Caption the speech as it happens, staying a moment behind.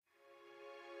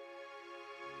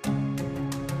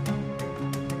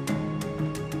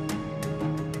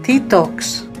TATOM.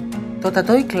 Το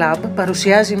TATOM Club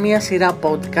παρουσιάζει μία σειρά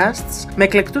podcasts με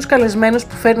εκλεκτούς καλεσμένους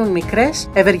που φέρνουν μικρές,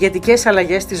 ευεργετικές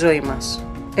αλλαγές στη ζωή μας.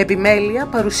 Επιμέλεια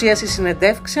παρουσίαση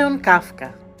συνεντεύξεων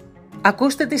Κάφκα.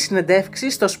 Ακούστε τις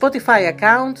συνεντεύξεις στο Spotify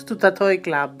account του TATOM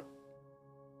Club.